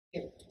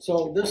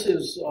So this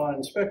is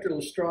Inspector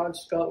Lestrade,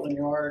 Scotland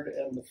Yard,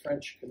 and the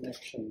French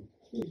Connection.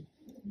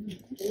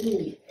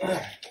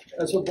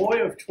 As a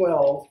boy of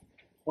 12,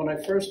 when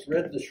I first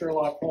read the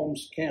Sherlock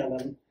Holmes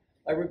canon,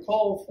 I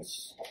recall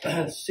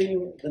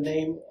seeing the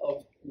name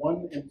of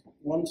one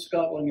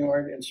Scotland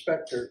Yard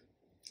inspector,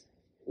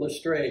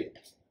 Lestrade.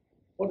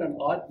 What an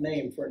odd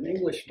name for an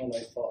Englishman,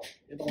 I thought.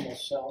 It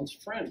almost sounds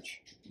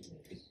French.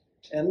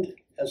 And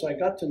as I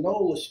got to know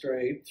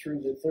Lestrade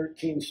through the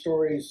 13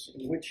 stories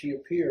in which he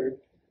appeared,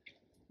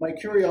 my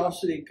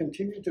curiosity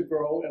continued to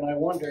grow, and I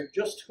wondered,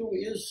 just who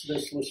is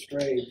this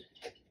Lestrade,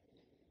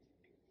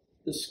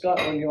 this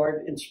Scotland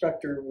Yard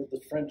inspector with the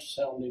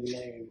French-sounding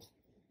name?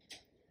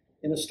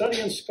 In A Study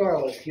in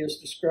Scarlet, he is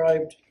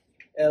described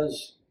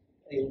as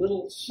a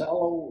little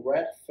sallow,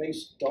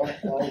 rat-faced,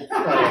 dark-eyed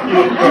fellow.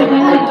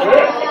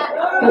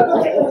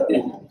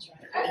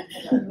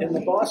 In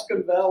the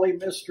Boscombe Valley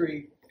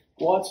mystery,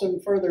 Watson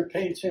further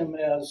paints him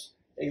as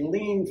a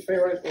lean,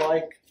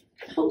 ferret-like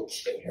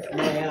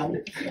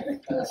man,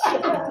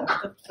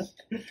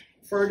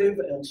 furtive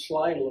and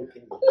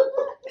sly-looking.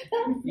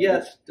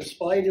 Yet,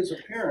 despite his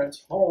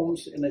appearance,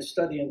 Holmes, in A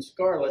Study in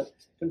Scarlet,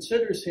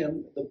 considers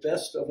him the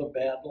best of a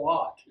bad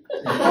lot.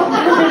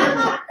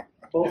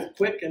 Both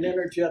quick and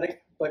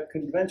energetic, but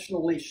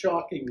conventionally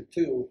shocking,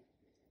 too.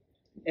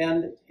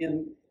 And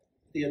in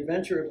The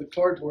Adventure of the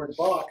Cardboard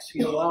Box,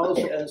 he allows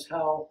as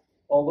how,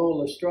 although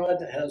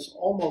Lestrade has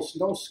almost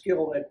no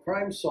skill at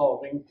crime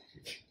solving,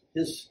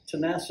 his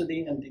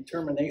tenacity and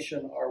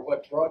determination are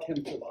what brought him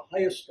to the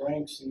highest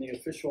ranks in the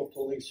official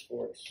police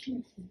force.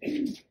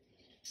 It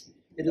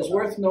is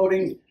worth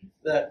noting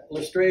that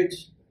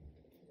Lestrade's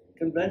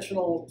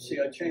conventional,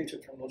 I changed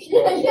it from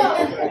Lestrade.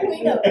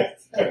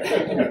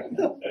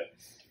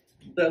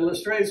 That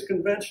Lestrade's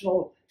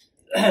conventional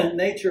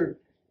nature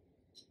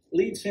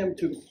leads him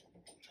to,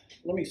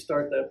 let me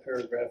start that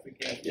paragraph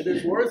again. It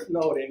is worth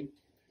noting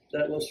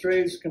that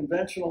Lestrade's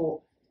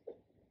conventional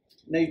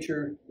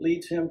nature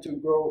leads him to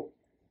grow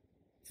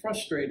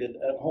frustrated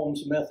at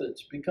Holmes'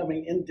 methods,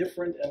 becoming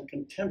indifferent and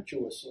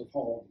contemptuous of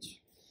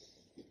Holmes,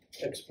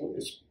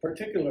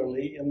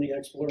 particularly in the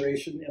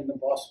exploration in the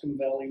Boscombe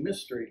Valley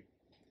mystery.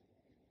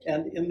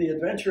 And in The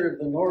Adventure of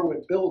the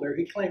Norwood Builder,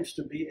 he claims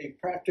to be a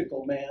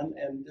practical man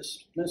and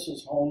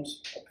dismisses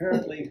Holmes'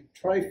 apparently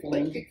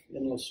trifling,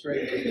 in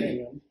Lestrade's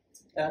opinion,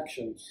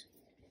 actions.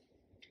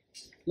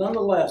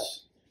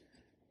 Nonetheless,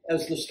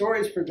 as the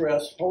stories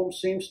progress, Holmes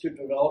seems to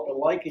develop a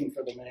liking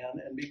for the man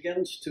and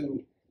begins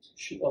to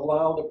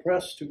allow the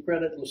press to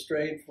credit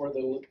Lestrade for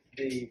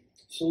the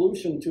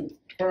solution to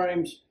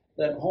crimes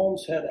that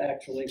Holmes had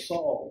actually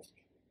solved.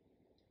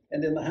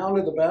 And in The Hound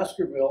of the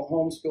Baskerville,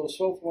 Holmes goes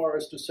so far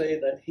as to say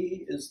that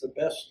he is the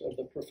best of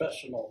the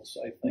professionals,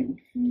 I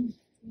think.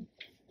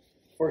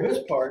 For his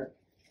part,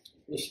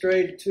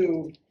 Lestrade,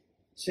 too,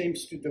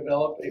 seems to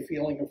develop a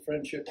feeling of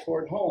friendship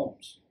toward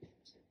Holmes.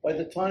 By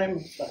the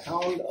time The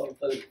Hound of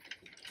the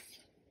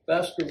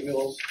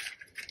Baskervilles,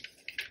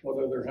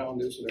 what other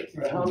hound is there?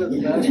 The Hound of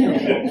the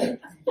Baskervilles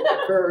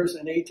occurs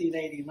in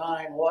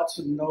 1889,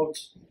 Watson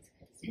notes,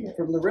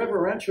 from the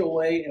reverential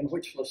way in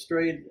which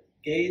Lestrade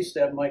gazed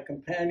at my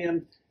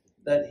companion,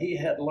 that he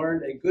had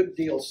learned a good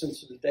deal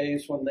since the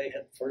days when they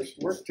had first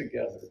worked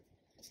together.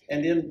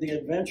 And in The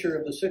Adventure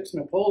of the Six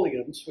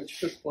Napoleons, which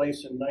took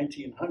place in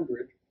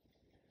 1900,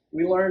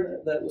 we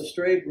learn that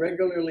Lestrade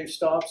regularly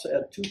stops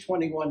at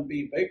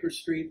 221B Baker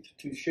Street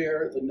to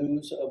share the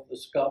news of the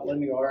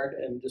Scotland Yard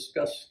and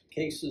discuss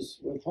cases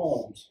with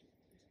Holmes.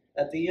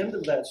 At the end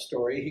of that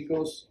story, he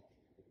goes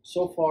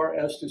so far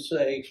as to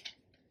say,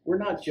 "We're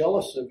not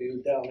jealous of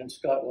you down in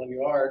Scotland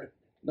Yard.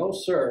 No,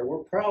 sir,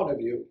 we're proud of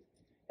you.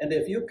 And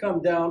if you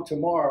come down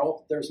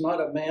tomorrow, there's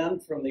not a man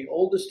from the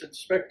oldest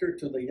inspector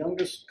to the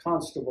youngest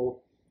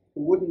constable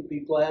who wouldn't be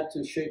glad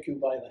to shake you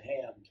by the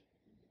hand."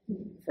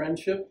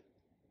 Friendship?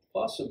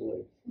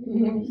 Possibly.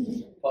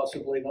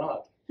 Possibly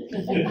not.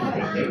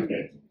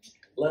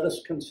 Let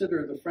us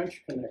consider the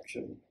French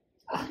connection.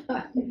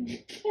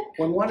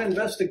 When one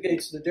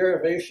investigates the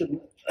derivation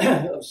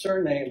of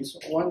surnames,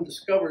 one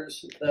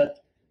discovers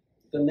that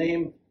the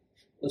name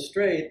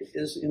Lestrade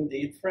is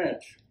indeed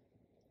French.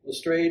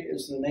 Lestrade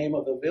is the name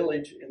of a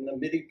village in the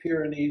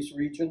Midi-Pyrenees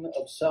region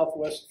of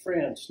southwest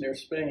France near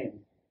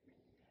Spain.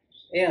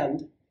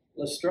 And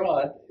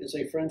Lestrade is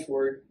a French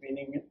word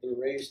meaning the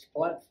raised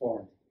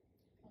platform.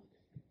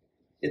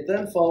 It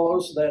then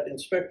follows that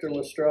Inspector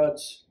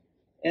Lestrade's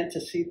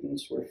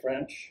antecedents were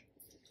French,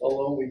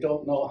 although we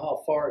don't know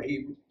how far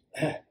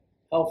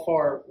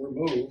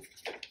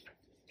removed.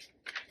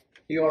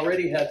 He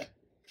already had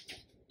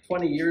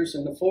 20 years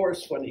in the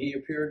force when he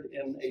appeared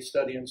in A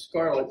Study in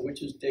Scarlet,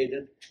 which is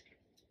dated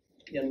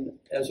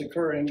as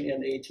occurring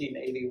in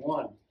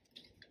 1881.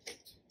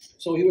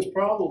 So he was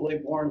probably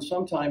born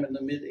sometime in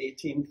the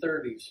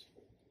mid-1830s.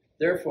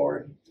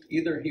 Therefore,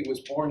 either he was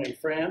born in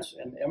France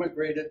and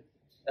emigrated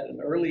at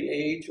an early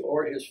age,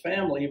 or his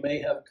family may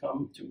have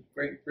come to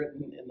Great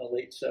Britain in the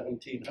late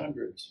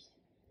 1700s.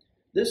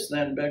 This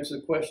then begs the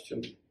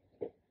question,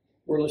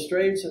 were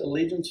Lestrade's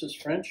allegiances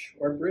French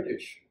or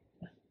British?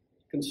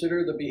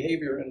 Consider the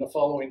behavior in the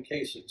following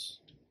cases.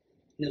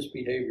 His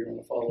behavior in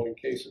the following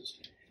cases.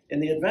 In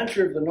The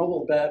Adventure of the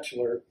Noble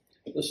Bachelor,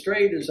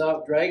 Lestrade is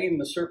out dragging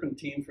the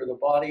serpentine for the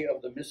body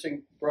of the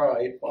missing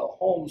bride while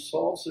Holmes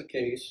solves the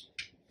case,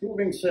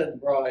 proving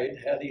said bride,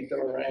 Hattie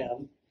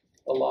Doran,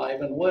 alive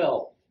and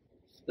well.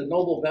 The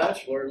Noble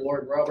Bachelor,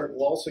 Lord Robert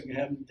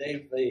Walsingham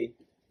de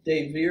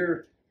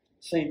Vere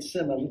St.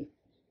 Simon,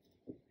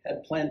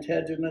 had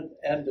Plantagenet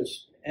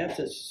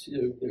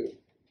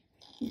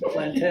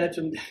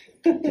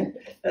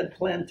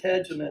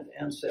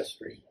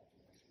ancestry,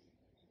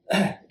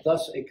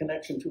 thus a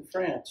connection to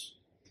France.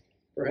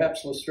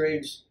 Perhaps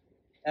Lestrade's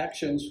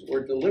actions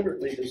were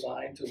deliberately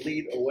designed to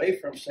lead away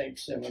from St.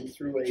 Simon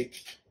through a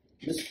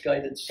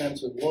misguided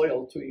sense of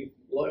loyalty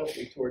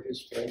toward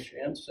his French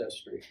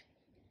ancestry.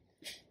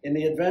 In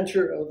The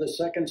Adventure of the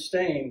Second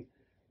Stain,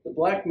 the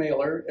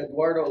blackmailer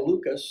Eduardo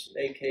Lucas,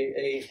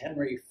 aka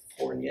Henry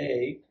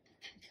Fournier,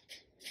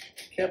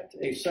 kept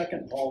a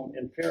second home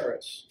in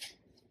Paris.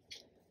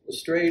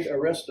 Lestrade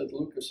arrested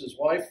Lucas's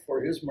wife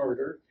for his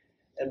murder,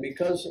 and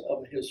because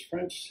of his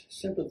French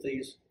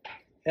sympathies,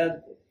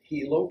 had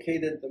he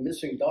located the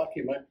missing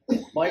document,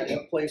 might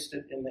have placed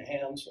it in the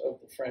hands of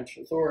the French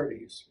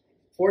authorities.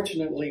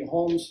 Fortunately,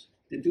 Holmes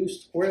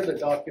deduced where the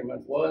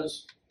document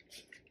was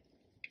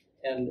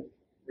and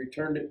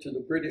returned it to the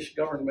British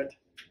government,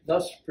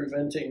 thus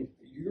preventing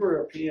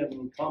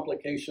European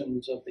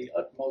complications of the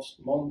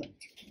utmost moment.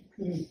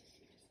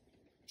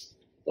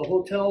 The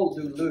Hotel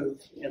du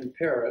Louvre in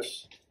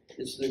Paris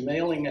is the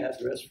mailing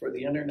address for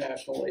the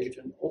international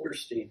agent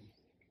Oberstein.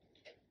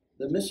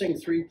 The missing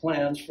 3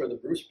 plans for the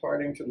Bruce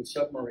Partington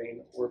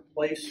submarine were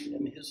placed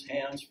in his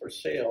hands for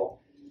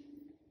sale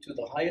to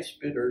the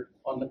highest bidder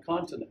on the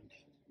continent.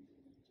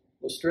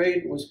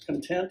 Lestrade was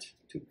content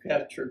to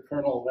capture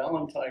Colonel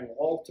Valentine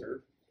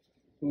Walter,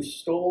 who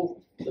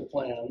stole the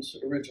plans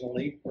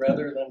originally,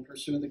 rather than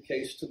pursue the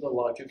case to the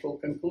logical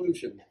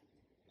conclusion.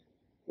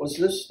 Was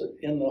this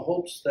in the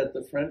hopes that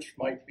the French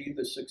might be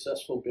the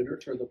successful bidder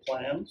for the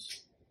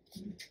plans?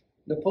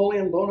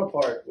 Napoleon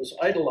Bonaparte was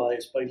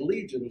idolized by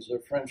legions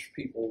of French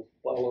people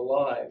while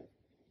alive.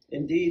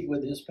 Indeed,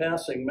 with his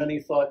passing,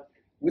 many thought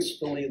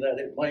wistfully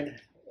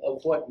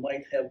of what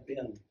might have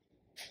been.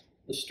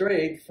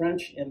 Lestrade,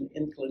 French in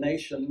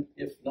inclination,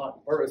 if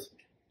not birth,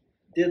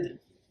 did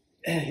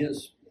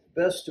his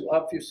best to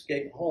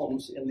obfuscate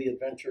Holmes in The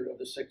Adventure of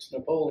the Six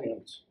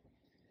Napoleons.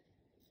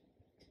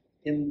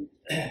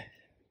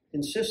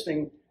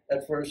 Insisting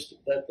at first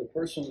that the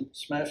person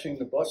smashing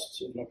the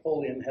busts of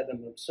Napoleon had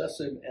an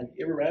obsessive and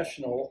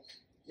irrational,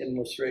 in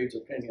Lestrade's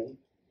opinion,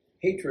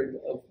 hatred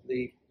of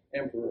the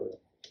emperor.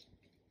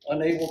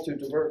 Unable to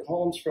divert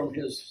Holmes from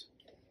his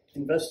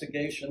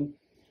investigation,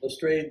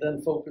 Lestrade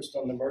then focused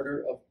on the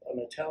murder of an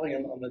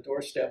Italian on the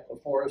doorstep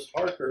of Horace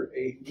Harker,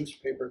 a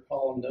newspaper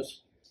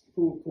columnist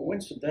who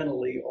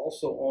coincidentally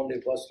also owned a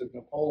bust of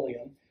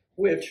Napoleon,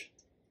 which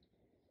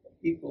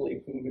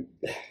equally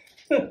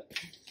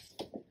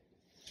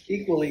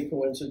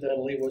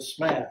coincidentally was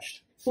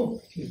smashed.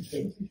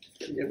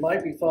 It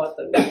might be thought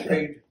that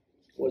Lestrade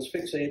was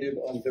fixated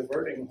on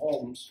diverting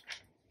Holmes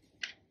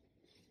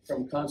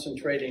from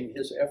concentrating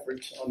his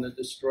efforts on the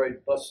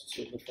destroyed busts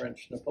of the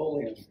French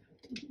Napoleon.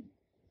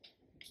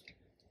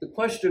 The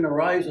question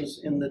arises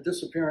in the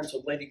disappearance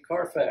of Lady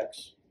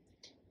Carfax.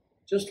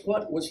 Just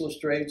what was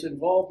Lestrade's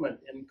involvement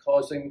in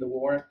causing the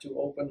warrant to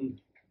open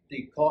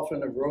the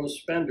coffin of Rose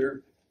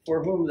Spender,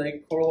 for whom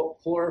they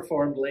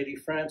chloroformed Lady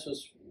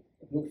Frances,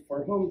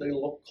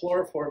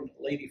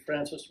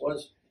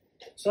 was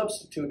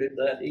substituted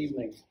that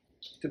evening,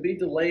 to be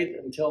delayed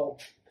until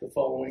the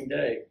following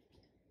day?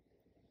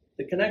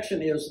 The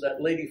connection is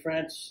that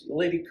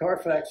Lady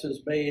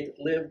Carfax's maid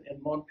lived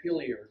in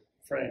Montpellier,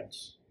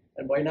 France,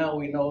 and by now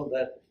we know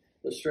that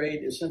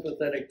Lestrade is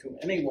sympathetic to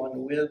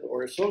anyone with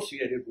or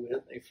associated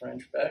with a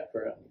French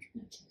background.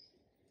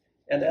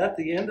 And at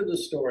the end of the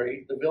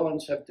story, the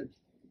villains have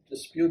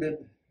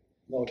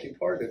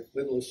departed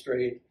with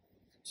Lestrade,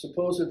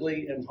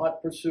 supposedly in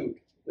hot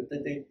pursuit. But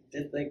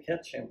did they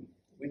catch him?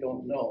 We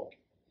don't know.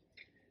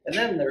 And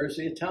then there's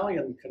the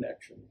Italian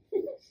connection.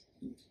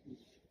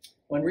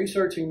 When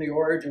researching the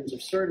origins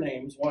of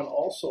surnames, one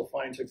also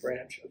finds a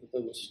branch of the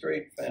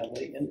Lestrade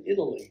family in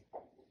Italy.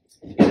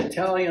 In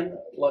Italian,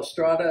 La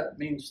Strada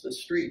means the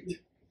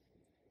street.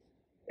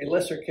 A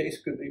lesser case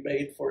could be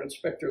made for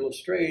Inspector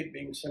Lestrade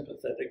being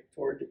sympathetic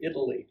toward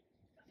Italy.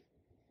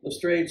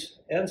 Lestrade's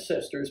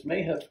ancestors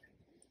may have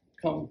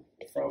come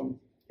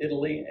from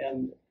Italy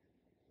and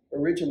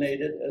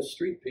originated as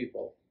street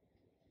people.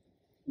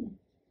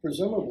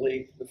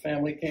 Presumably, the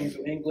family came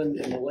to England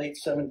in the late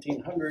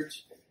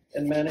 1700s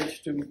and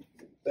managed to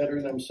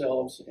better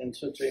themselves in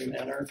such a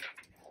manner.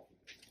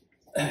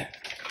 I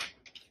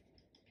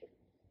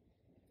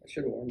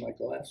should have worn my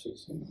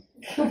glasses.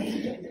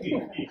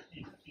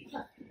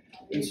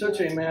 In such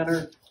a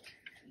manner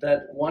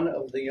that one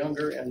of the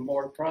younger and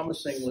more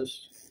promising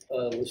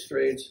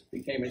Lestrades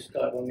became a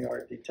Scotland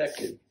Yard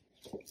detective.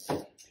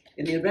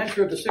 In The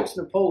Adventure of the Six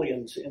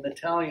Napoleons, an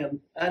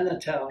Italian,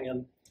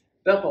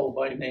 Beppo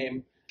by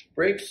name,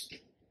 breaks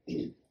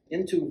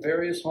into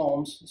various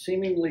homes,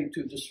 seemingly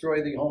to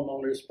destroy the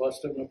homeowner's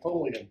bust of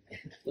Napoleon.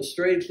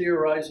 Lestrade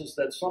theorizes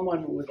that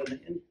someone with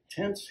an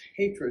intense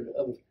hatred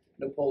of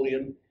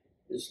Napoleon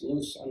is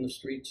loose on the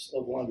streets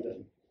of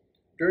London.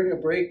 During a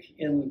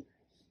break-in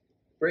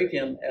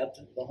at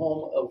the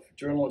home of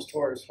journalist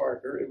Horace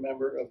Harker, a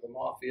member of the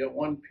mafia,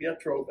 one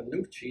Pietro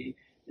Vanucci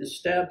is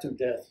stabbed to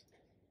death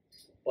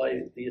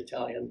by the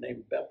Italian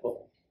named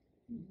Beppo.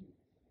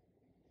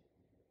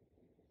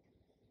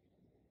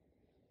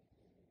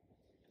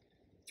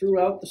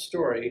 Throughout the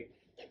story,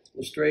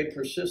 Lestrade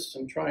persists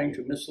in trying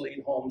to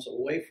mislead Holmes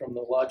away from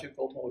the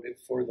logical motive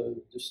for the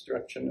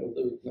destruction of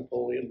the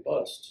Napoleon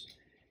busts.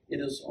 It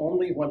is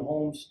only when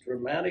Holmes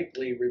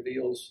dramatically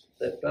reveals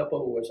that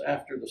Beppo was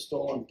after the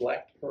stolen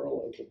black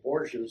pearl of the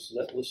Borgias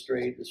that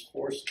Lestrade is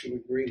forced to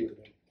agree with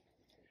him.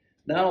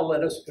 Now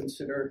let us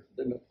consider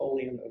the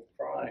Napoleon of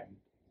crime.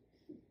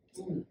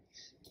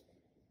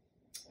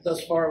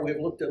 Thus far, we've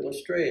looked at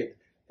Lestrade,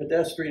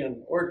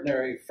 pedestrian,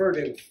 ordinary,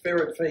 furtive,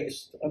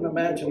 ferret-faced,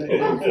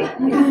 unimaginative,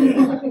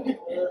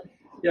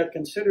 yet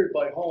considered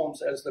by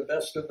Holmes as the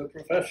best of the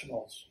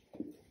professionals.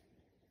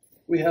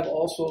 We have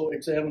also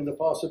examined the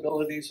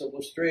possibilities of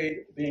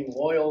Lestrade being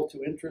loyal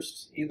to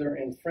interests either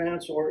in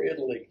France or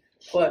Italy.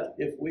 But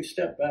if we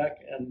step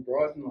back and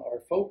broaden our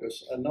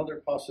focus,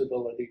 another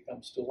possibility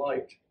comes to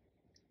light.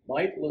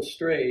 Might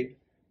Lestrade,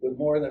 with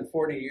more than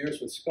 40 years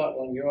with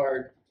Scotland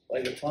Yard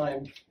by the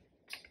time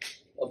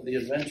of the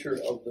adventure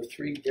of the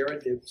three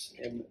Garridibs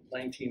in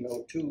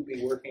 1902,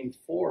 be working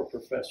for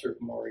Professor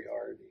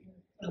Moriarty?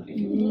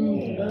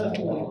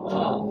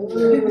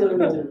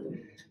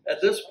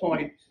 At this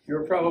point,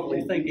 you're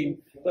probably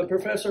thinking, but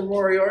Professor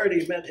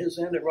Moriarty met his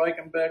end at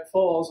Reichenbach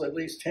Falls at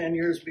least 10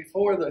 years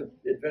before the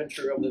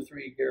adventure of the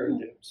three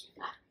Garridibs.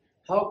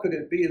 How could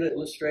it be that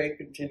Lestrade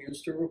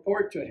continues to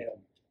report to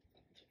him?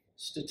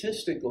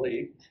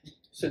 Statistically,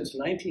 since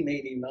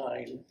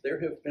 1989, there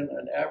have been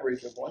an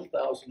average of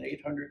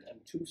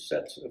 1,802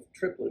 sets of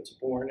triplets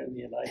born in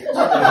the United States.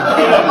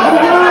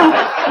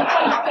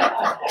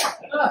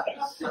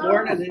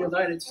 Born in the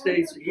United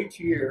States each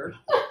year.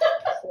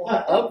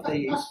 Of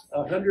these,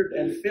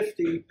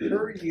 150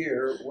 per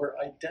year were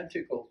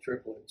identical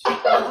triplets.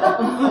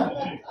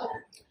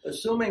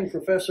 Assuming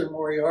Professor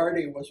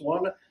Moriarty was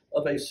one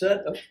of a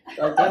set of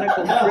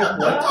identical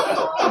triplets,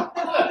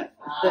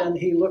 then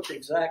he looked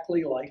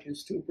exactly like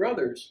his two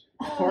brothers.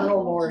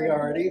 Colonel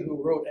Moriarty,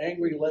 who wrote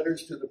angry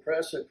letters to the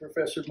press at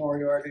Professor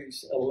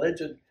Moriarty's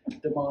alleged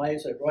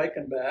demise at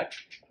Reichenbach,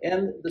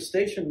 and the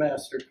station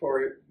master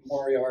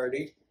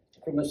Moriarty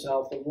from the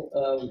south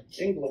of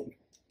England.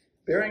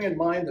 Bearing in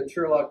mind that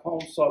Sherlock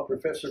Holmes saw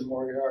Professor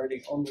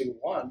Moriarty only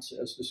once,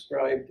 as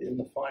described in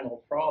the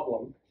final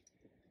problem,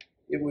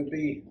 it would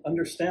be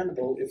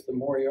understandable if the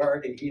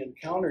Moriarty he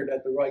encountered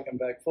at the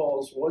Reichenbach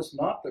Falls was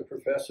not the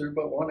professor,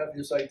 but one of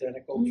his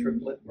identical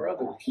triplet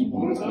brothers. And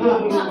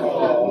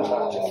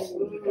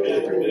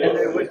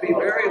it would be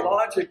very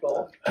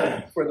logical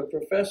for the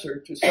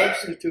professor to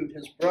substitute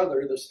his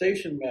brother, the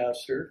station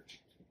master,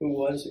 who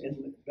was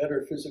in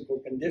better physical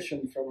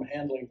condition from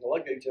handling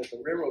luggage at the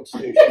railroad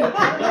station,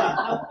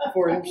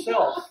 for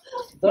himself,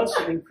 thus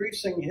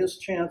increasing his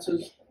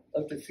chances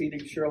of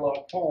defeating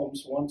Sherlock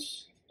Holmes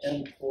once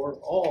and for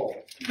all.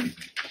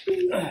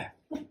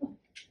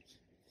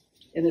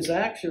 In his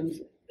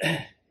actions,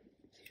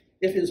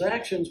 if his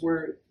actions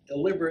were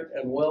deliberate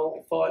and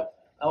well thought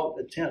out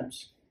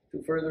attempts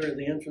to further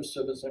the interests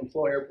of his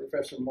employer,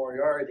 Professor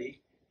Moriarty,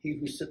 he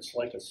who sits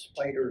like a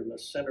spider in the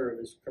center of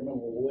his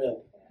criminal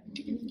web,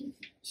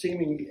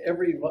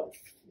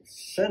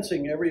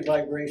 sensing every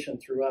vibration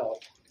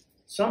throughout.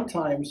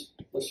 Sometimes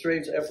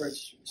Lestrade's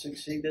efforts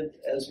succeeded,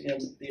 as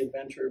in the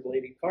adventure of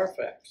Lady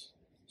Carfax.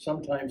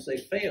 Sometimes they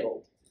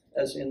failed,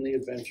 as in the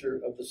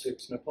adventure of the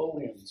Six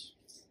Napoleons.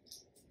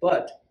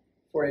 But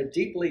for a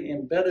deeply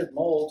embedded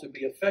mole to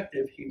be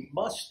effective, he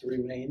must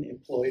remain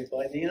employed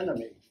by the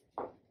enemy.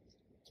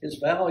 His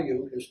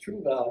value, his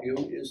true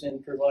value, is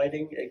in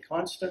providing a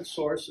constant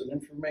source of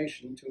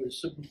information to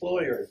his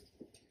employer.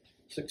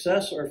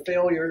 Success or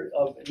failure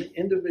of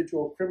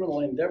individual criminal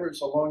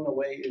endeavors along the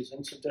way is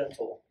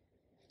incidental.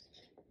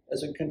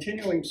 As a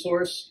continuing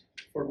source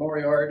for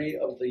Moriarty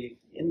of the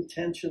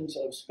intentions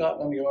of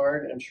Scotland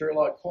Yard and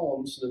Sherlock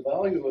Holmes, the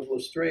value of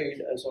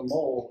Lestrade as a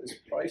mole is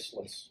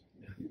priceless.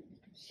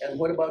 And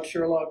what about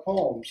Sherlock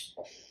Holmes?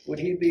 Would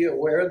he be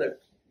aware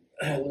that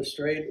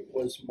Lestrade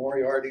was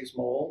Moriarty's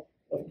mole?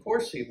 Of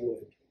course he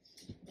would.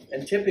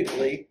 And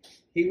typically,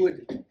 he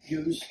would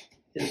use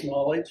his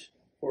knowledge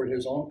for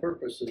his own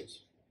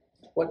purposes.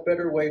 What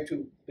better way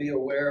to be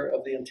aware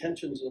of the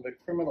intentions of a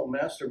criminal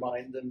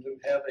mastermind than to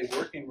have a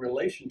working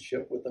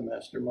relationship with the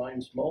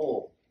mastermind's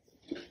mole?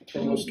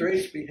 From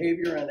Lestrade's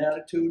behavior and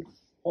attitude,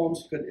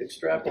 Holmes could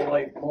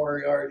extrapolate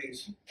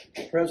Moriarty's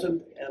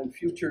present and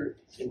future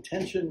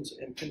intentions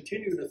and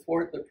continue to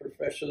thwart the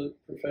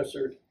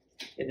professor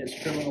in his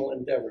criminal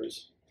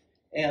endeavors.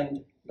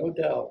 And no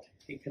doubt,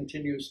 he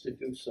continues to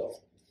do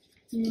so.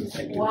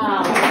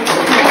 Wow.